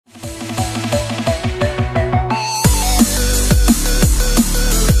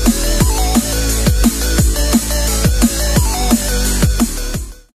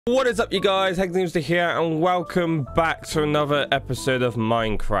is up, you guys? Hexamster here, and welcome back to another episode of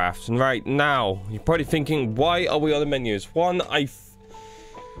Minecraft. And right now, you're probably thinking, why are we on the menus? One, the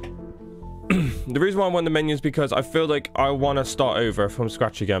reason why I'm on the menu is because I feel like I want to start over from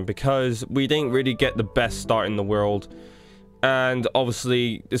scratch again, because we didn't really get the best start in the world, and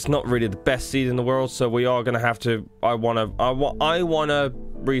obviously it's not really the best seed in the world, so we are gonna have to. I wanna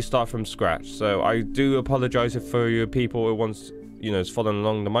restart from scratch. So I do apologize for you people who wants, you know, is following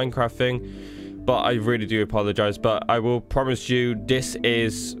along the Minecraft thing, but I really do apologize. But I will promise you,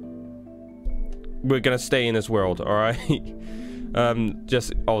 we're gonna stay in this world, all right?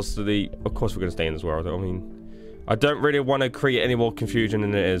 Just obviously, of course, we're gonna stay in this world. I mean, I don't really want to create any more confusion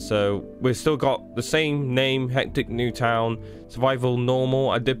than it is. So we've still got the same name, Hectic New Town, Survival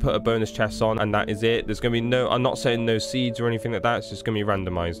Normal. I did put a bonus chest on, and that is it. There's gonna be no, I'm not saying no seeds or anything like that. It's just gonna be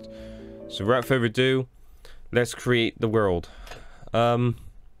randomized. So without further ado, let's create the world. So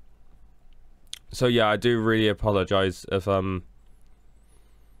yeah, I do really apologize if I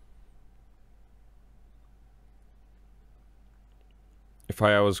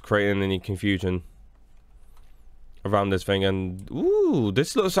was creating any confusion around this thing. And ooh,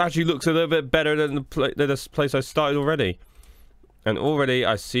 this actually looks a little bit better than this place I started already. And already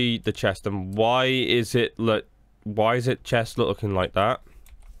I see the chest. And why is it chest looking like that?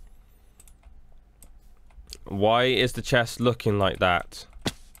 Why is the chest looking like that?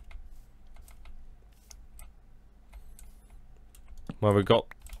 Well, we got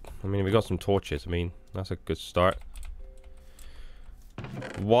some torches. I mean, that's a good start.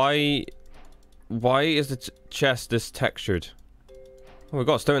 Why is the chest this textured? Oh, we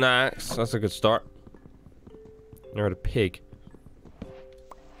got a stone axe. That's a good start. Or a pig.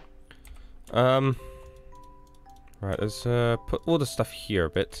 Right, let's put all the stuff here a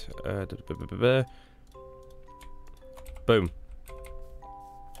bit. Boom.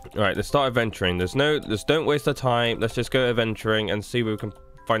 Alright, let's start adventuring. Don't waste our time. Let's just go adventuring and see where we can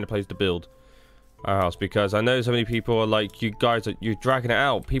find a place to build our house, because I know so many people are like, you guys you're dragging it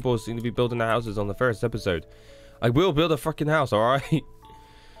out. People seem to be building their houses on the first episode. I will build a fucking house, alright?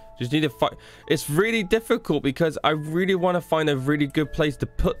 Just need to find. It's really difficult because I really want to find a really good place to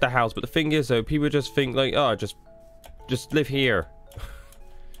put the house, but the thing is though, people just think like, oh, just live here.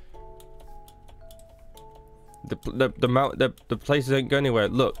 The places ain't go anywhere.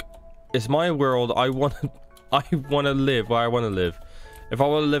 Look, it's my world. I want to live where I want to live. If I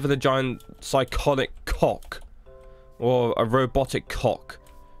want to live in a giant psychotic cock or a robotic cock,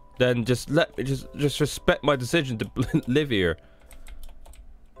 then just respect my decision to live here.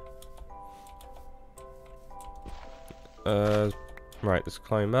 Right, let's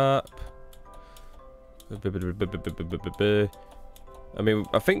climb up. I mean,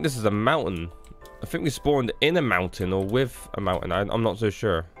 I think this is a mountain. I think we spawned in a mountain or with a mountain. I'm not so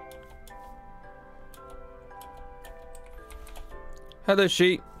sure. Hello,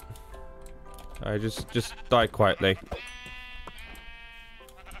 sheep. I just die quietly.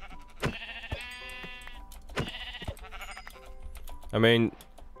 I mean,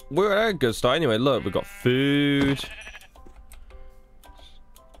 we're at a good start anyway. Look, we've got food.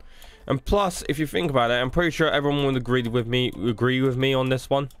 And plus, if you think about it, I'm pretty sure everyone would agree with me on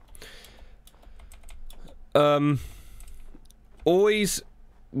this one. Always,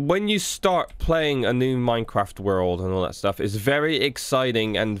 when you start playing a new Minecraft world and all that stuff, it's very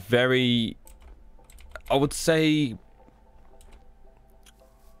exciting and very, I would say,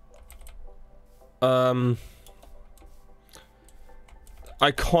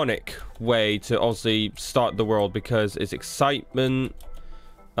 iconic way to obviously start the world, because it's excitement,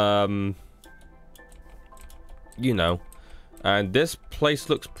 you know. And this place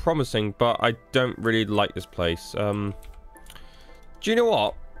looks promising, but I don't really like this place. Do you know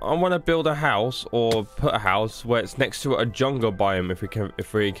what? I want to build a house, or put a house where it's next to a jungle biome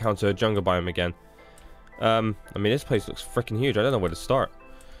if we encounter a jungle biome again. I mean, this place looks freaking huge. I don't know where to start.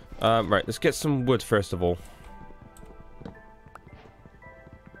 Right, let's get some wood first of all.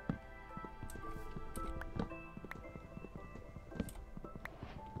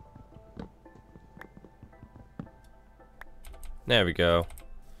 There we go.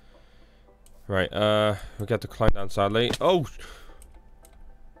 Right, we got to climb down sadly. Oh,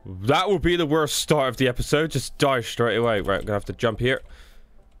 that would be the worst start of the episode. Just die straight away. Right, we're gonna have to jump here.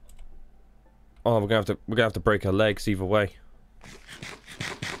 Oh, we're gonna have to break our legs either way.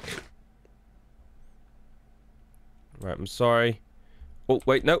 Right, I'm sorry. Oh,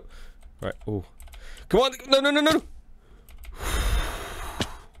 wait, no. Right, oh. Come on, no.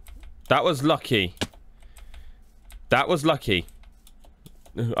 That was lucky. That was lucky.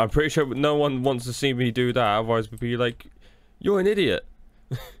 I'm pretty sure no one wants to see me do that, otherwise we'd be like, you're an idiot.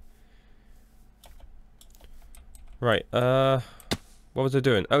 Right, what was I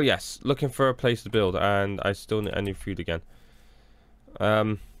doing? Oh yes, looking for a place to build, and I still need food again.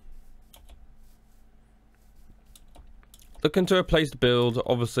 Looking to a place to build.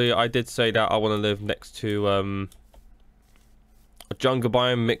 Obviously, I did say that I want to live next to a jungle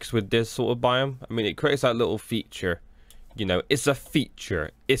biome mixed with this sort of biome. I mean, it creates that little feature. You know, it's a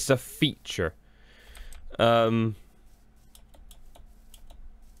feature. It's a feature.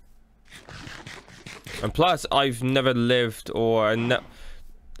 And plus, I've never lived to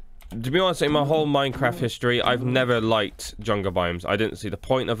be honest, in my whole Minecraft history, I've never liked jungle biomes. I didn't see the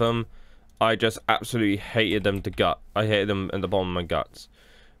point of them. I just absolutely hated them to gut. I hated them in the bottom of my guts.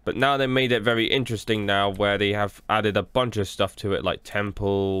 But now they made it very interesting now, where they have added a bunch of stuff to it, like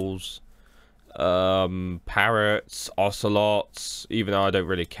temples, parrots, ocelots, even though I don't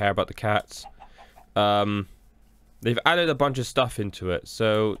really care about the cats. They've added a bunch of stuff into it,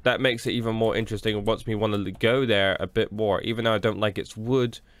 so that makes it even more interesting and wants me want to go there a bit more. Even though I don't like its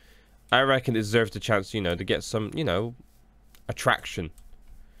wood, I reckon it deserves the chance, you know, to get some, you know, attraction,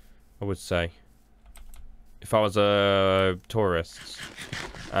 I would say, if I was a tourist.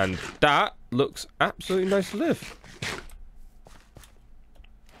 And that looks absolutely nice to live.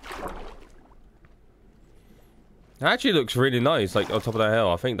 It actually looks really nice, like on top of that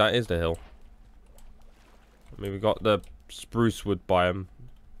hill. I think that is the hill. I mean, we got the spruce wood biome.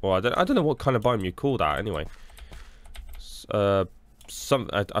 Well, I don't know what kind of biome you call that anyway. I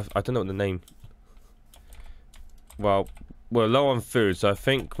don't know what the name. Well, we're low on food, so I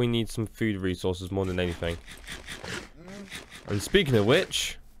think we need some food resources more than anything. And speaking of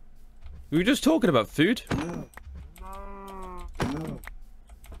which, we were just talking about food.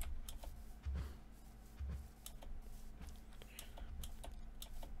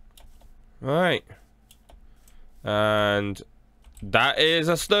 Right. And that is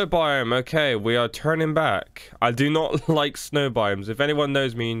a snow biome. Okay, we are turning back. I do not like snow biomes. If anyone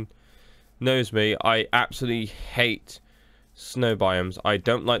knows me, I absolutely hate snow biomes. I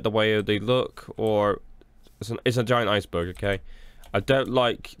don't like the way they look, or it's a giant iceberg, okay? I don't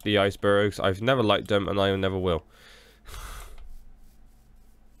like the icebergs. I've never liked them, and I never will.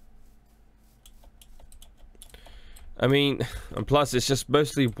 I mean, and plus it's just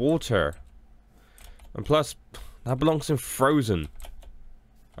mostly water. And plus, that belongs in Frozen.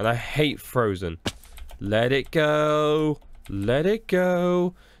 And I hate Frozen. Let it go. Let it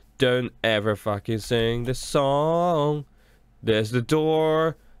go. Don't ever fucking sing the song. There's the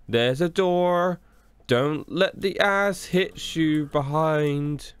door. There's a door. Don't let the ass hit you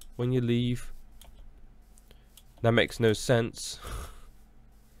behind when you leave. That makes no sense.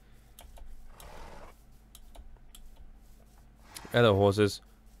 Hello, horses.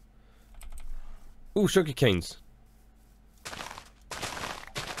 Ooh, sugar canes.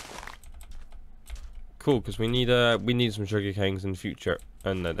 Cool, because we need some sugar canes in the future.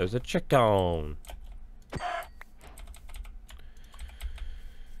 And there's a chicken.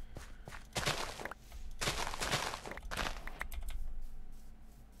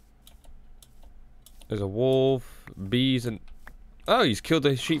 There's a wolf, bees, and oh, he's killed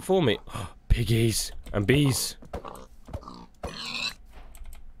the sheep for me. Piggies and bees.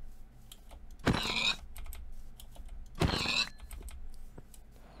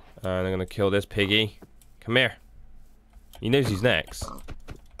 And I'm gonna kill this piggy. Come here. He knows he's next.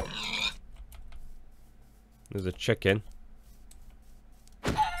 There's a chicken.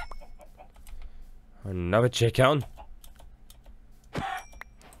 Another chicken.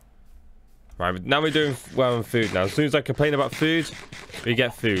 Right, now we're doing well on food now. As soon as I complain about food, we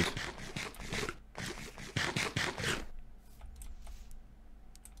get food.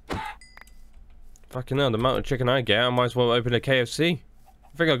 Fucking hell, the amount of chicken I get, I might as well open a KFC.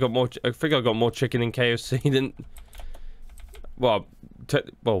 I think I got more chicken in KFC than. Well,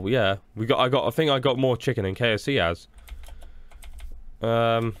 yeah. I think I got more chicken than KFC has.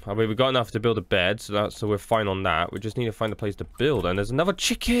 I mean, we got enough to build a bed, so we're fine on that. We just need to find a place to build, and there's another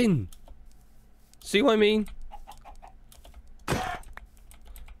chicken. See what I mean? Well,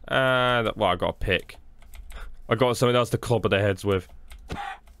 I got a pick. I got something else to clobber their heads with.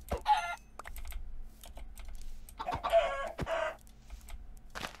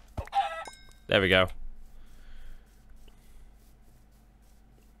 There we go.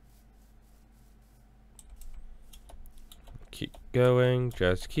 Keep going,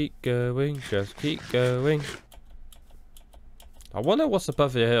 just keep going, just keep going. I wonder what's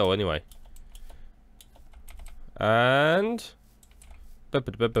above the hill anyway. And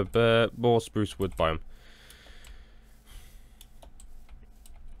more spruce wood biome.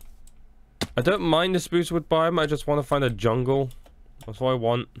 I don't mind the spruce wood biome, I just want to find a jungle. That's what I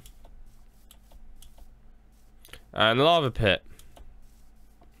want. And a lava pit.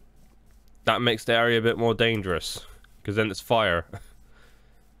 That makes the area a bit more dangerous. Because then it's fire.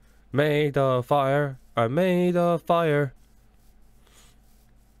 Made of fire. I'm made of fire.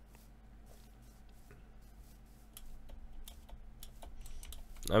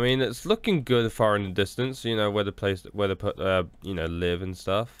 I mean, it's looking good far in the distance. You know, where the place, where they put, you know, live and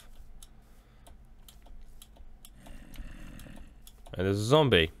stuff. And there's a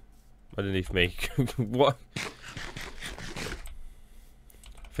zombie underneath me. What?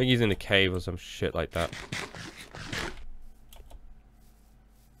 I think he's in a cave or some shit like that.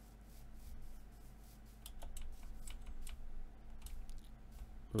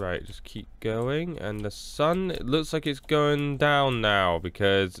 Right, just keep going. And the sun, it looks like it's going down now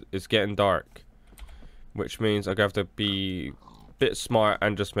because it's getting dark. Which means I'm going to have to be a bit smart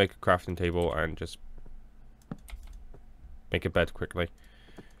and just make a crafting table and just make a bed quickly.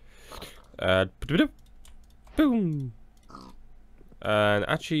 Boom. And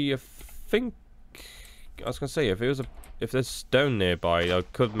actually, I think I was gonna say if there's stone nearby, I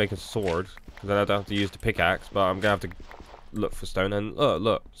could make a sword. Then I don't have to use the pickaxe, but I'm gonna have to look for stone. And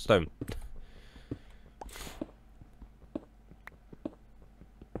look, stone.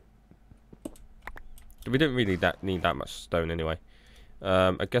 We didn't really need that much stone anyway.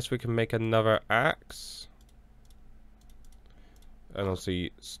 I guess we can make another axe. And I'll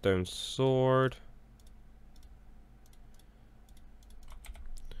see stone sword.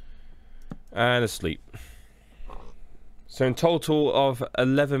 And asleep. So in total of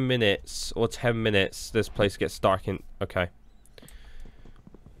 11 minutes or 10 minutes, this place gets dark in... Okay.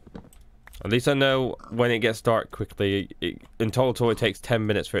 At least I know when it gets dark quickly. In total, it takes 10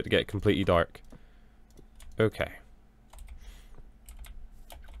 minutes for it to get completely dark. Okay.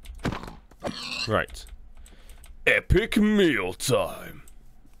 Right. Epic meal time.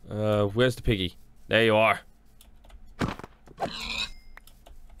 Where's the piggy? There you are.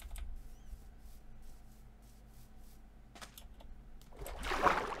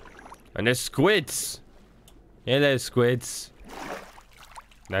 And there's squids. Hello, squids.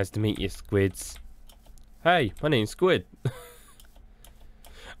 Nice to meet you, squids. Hey, my name's Squid.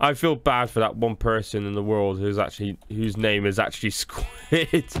 I feel bad for that one person in the world whose name is actually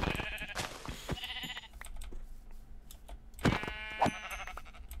Squid.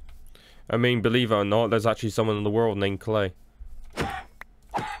 I mean, believe it or not, there's actually someone in the world named Clay.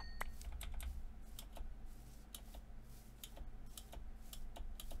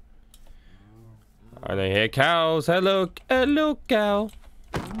 And I hear cows. Hello, hello, cow.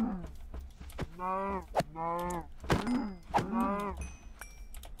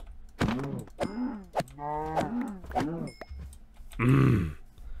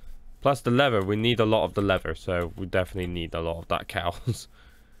 Plus the leather. We need a lot of the leather, so we definitely need a lot of that cows.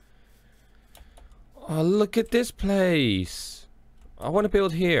 Oh, look at this place. I want to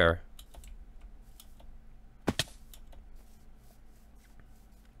build here.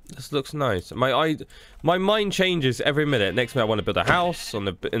 This looks nice. My mind changes every minute. Next minute I want to build a house in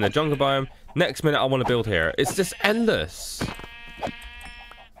the jungle biome. Next minute I want to build here. It's just endless.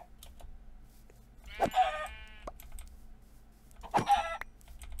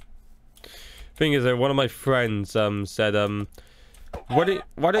 Thing is, one of my friends said,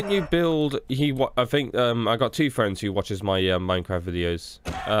 why don't you build? I think I got two friends who watches my Minecraft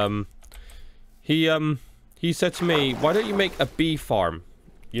videos. He said to me, why don't you make a bee farm?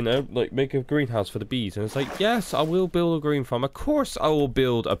 You know, like make a greenhouse for the bees. And it's like, yes, I will build a green farm. Of course I will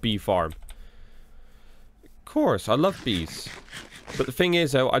build a bee farm. Of course, I love bees. But the thing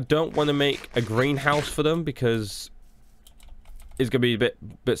is, though, I don't want to make a greenhouse for them because it's going to be a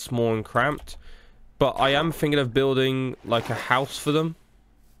bit small and cramped. But I am thinking of building like a house for them.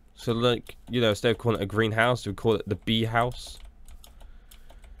 So like, you know, instead of calling it a greenhouse, we call it the bee house.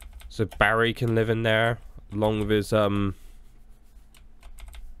 So Barry can live in there along with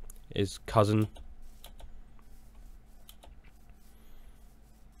his cousin.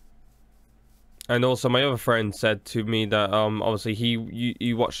 And also my other friend said to me that obviously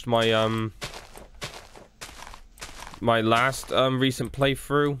you watched my my last recent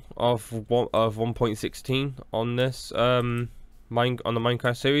playthrough of 1.16 on this on the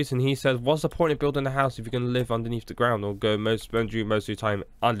Minecraft series, and he said, what's the point of building a house if you're going to live underneath the ground or spend most of your time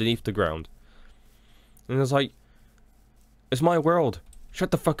underneath the ground? And I was like, it's my world.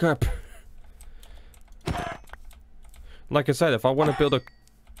 Shut the fuck up. Like I said, if I want to build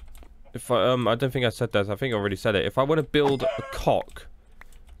I don't think I said that. I think I already said it. If I want to build a cock,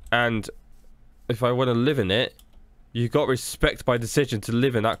 and if I want to live in it, you got to respect my decision to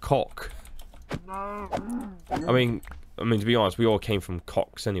live in that cock. I mean, I mean, to be honest, we all came from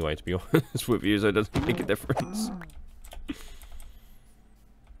cocks anyway, to be honest with you, so it doesn't make a difference.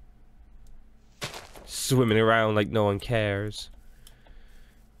 Swimming around like no one cares.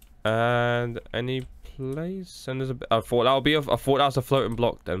 And any place? And there's a. I thought that would be. I thought that was a floating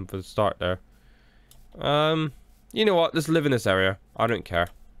block then for the start there. You know what? Let's live in this area. I don't care.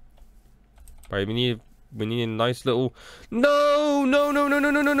 Right, we need a nice little. No! No! No! No! No!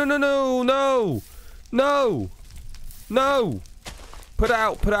 No! No! No! No! No! No! No! No! Put it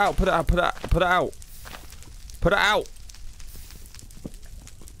out! Put it out! Put it out! Put it out! Put it out! Put it out!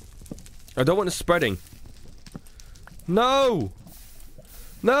 I don't want it spreading. No!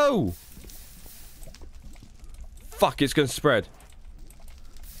 No! Fuck, it's gonna spread.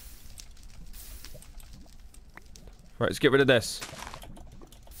 Right, let's get rid of this.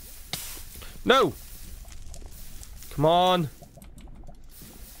 No! Come on.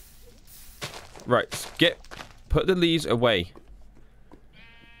 Right, put the leaves away.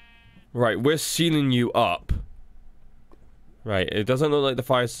 Right, we're sealing you up. Right, it doesn't look like the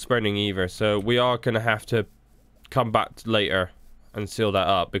fire's spreading either, so we are gonna have to come back later and seal that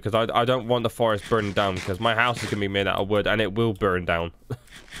up, because I don't want the forest burning down, because my house is gonna be made out of wood and it will burn down.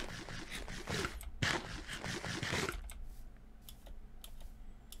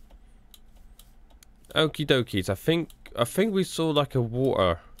 Okie dokies, I think we saw like a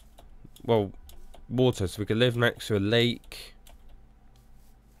water, so we could live next to a lake.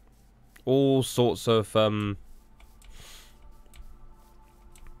 All sorts of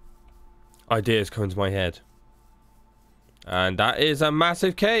ideas come into my head. And that is a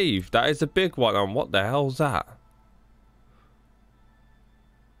massive cave. That is a big one. And what the hell's that?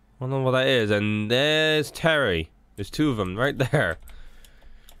 I don't know what that is. And there's Terry. There's two of them right there.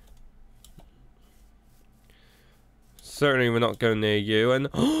 Certainly we're not going near you. And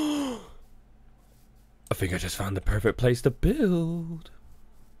I think I just found the perfect place to build.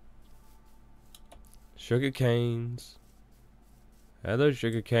 Sugar canes. Hello,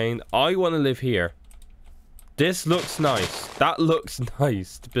 sugarcane. I want to live here. This looks nice. That looks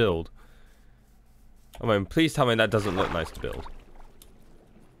nice to build. I mean, please tell me that doesn't look nice to build.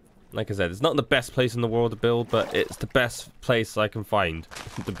 Like I said, it's not the best place in the world to build, but it's the best place I can find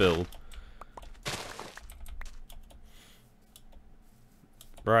to build.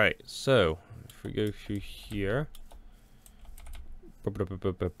 Right, so if we go through here.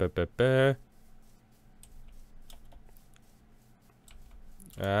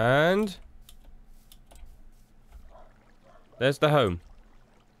 And there's the home.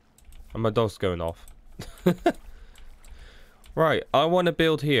 And my dog's going off. Right, I want to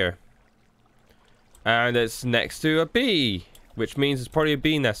build here. And it's next to a bee, which means it's probably a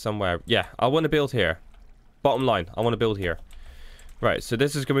bee nest somewhere. Yeah, I want to build here. Bottom line, I want to build here. Right, so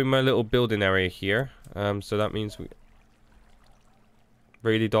this is going to be my little building area here. So that means we...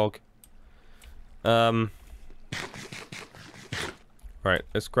 Really, dog? Right,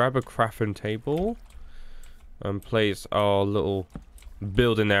 let's grab a crafting table. And place our little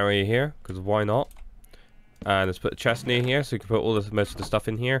building area here, because why not? And let's put a chest near here, so we can put all the most of the stuff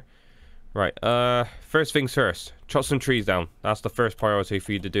in here. Right, first things first. Chop some trees down. That's the first priority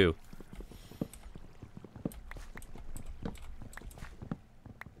for you to do.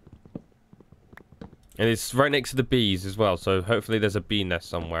 And it's right next to the bees as well, so hopefully there's a bee nest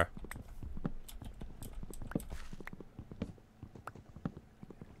somewhere.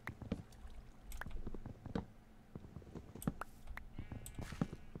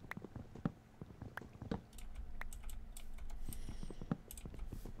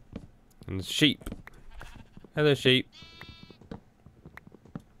 And the sheep. Hello, sheep.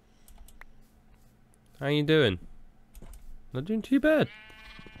 How you doing? Not doing too bad.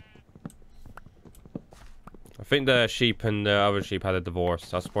 I think the sheep and the other sheep had a divorce.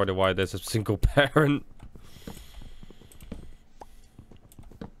 That's probably why there's a single parent.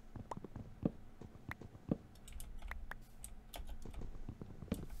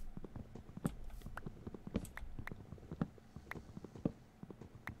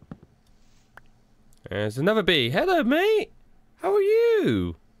 There's another bee. Hello, mate. How are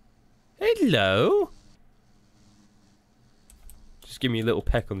you? Hello. Just give me a little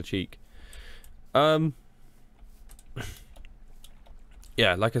peck on the cheek.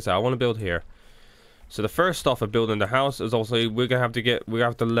 Yeah, like I said, I want to build here. So the first stuff of building the house is also we have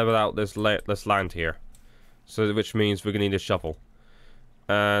to level out this land here. So which means we're gonna need a shovel.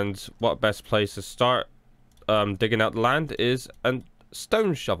 And what best place to start digging out the land is a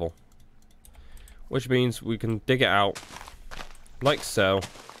stone shovel. Which means we can dig it out like so,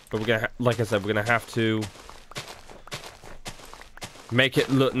 but we're gonna, like I said, we're gonna have to make it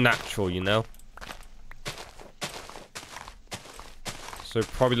look natural, you know. So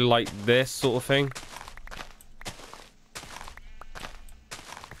probably like this sort of thing.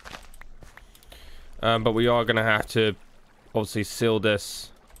 But we are gonna have to obviously seal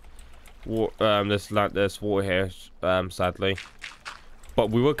this this water here, sadly. But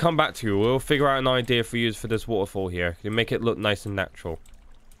we will come back to you. We'll figure out an idea for use for this waterfall here. You make it look nice and natural.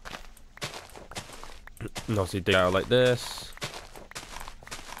 And obviously dig out like this.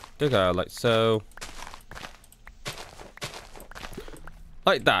 Dig out like so.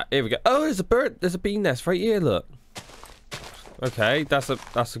 Like that. Here we go. Oh, there's a bird. There's a bee nest right here. Look. Okay, that's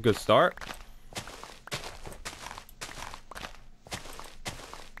a good start.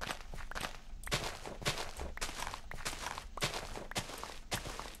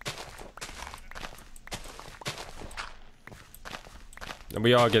 And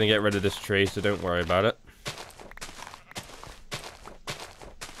we are going to get rid of this tree, so don't worry about it.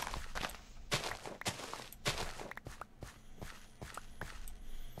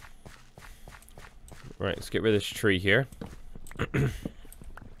 Right, let's get rid of this tree here.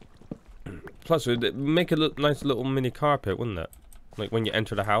 Plus, it would make a nice little mini carpet, wouldn't it? Like when you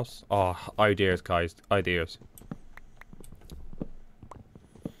enter the house. Oh, ideas, guys. Ideas.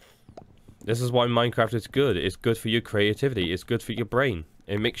 This is why Minecraft is good. It's good for your creativity. It's good for your brain.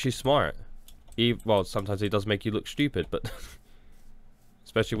 It makes you smart. Well, sometimes it does make you look stupid, but...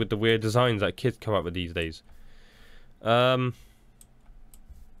 especially with the weird designs that kids come up with these days. Should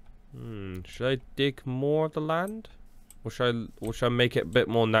I dig more of the land? Or should I make it a bit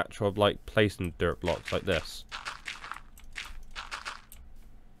more natural, like placing dirt blocks like this?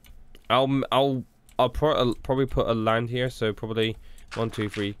 I'll probably put a land here, so probably 1 2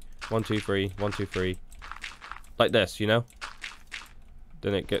 3 1 2 3 1 2 3 like this, you know.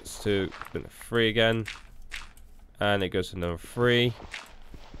 Then it gets to 3 again, and it goes to number 3,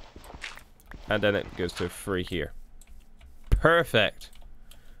 and then it goes to 3 here. Perfect.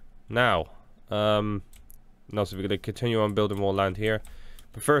 Now, so we're going to continue on building more land here,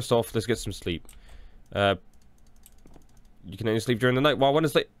 but first off, let's get some sleep. You can only sleep during the night while one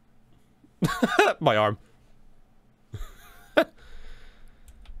is asleep. My arm.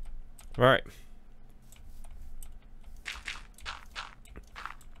 Right.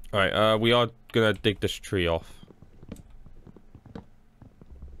 Alright, we are gonna dig this tree off.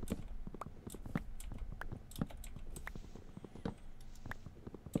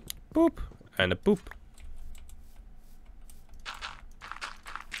 Boop. And a boop.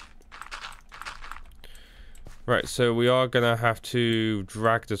 Right, so we are gonna have to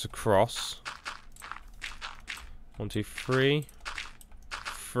drag this across. 1 2 3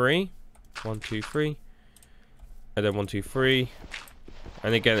 3 1 2 3, and then 1 2 3,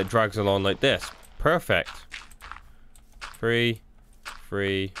 and again it drags along like this. Perfect. 3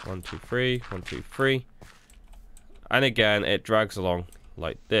 3 1 2 3 1 2 3, and again it drags along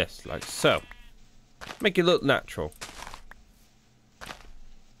like this, like so. Make it look natural.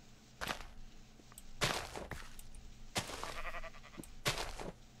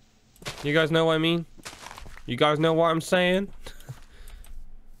 You guys know what I mean? You guys know what I'm saying?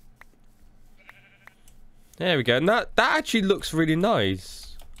 There we go. And that actually looks really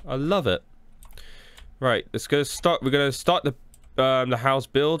nice. I love it. Right, let's go start. We're gonna start the house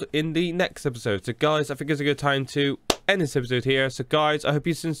build in the next episode. So guys, I think it's a good time to end this episode here. So guys, I hope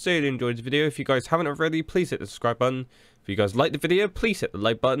you sincerely enjoyed the video. If you guys haven't already, please hit the subscribe button. If you guys like the video, please hit the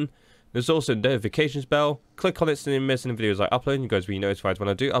like button. There's also a notifications bell. Click on it so you don't miss any videos I upload. You guys will be notified when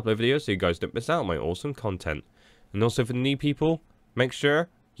I do upload videos, so you guys don't miss out on my awesome content. And also for the new people, make sure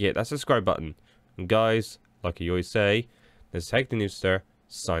you hit that subscribe button. And guys, like I always say, this is Hector Nooster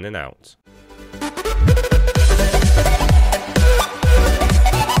signing out.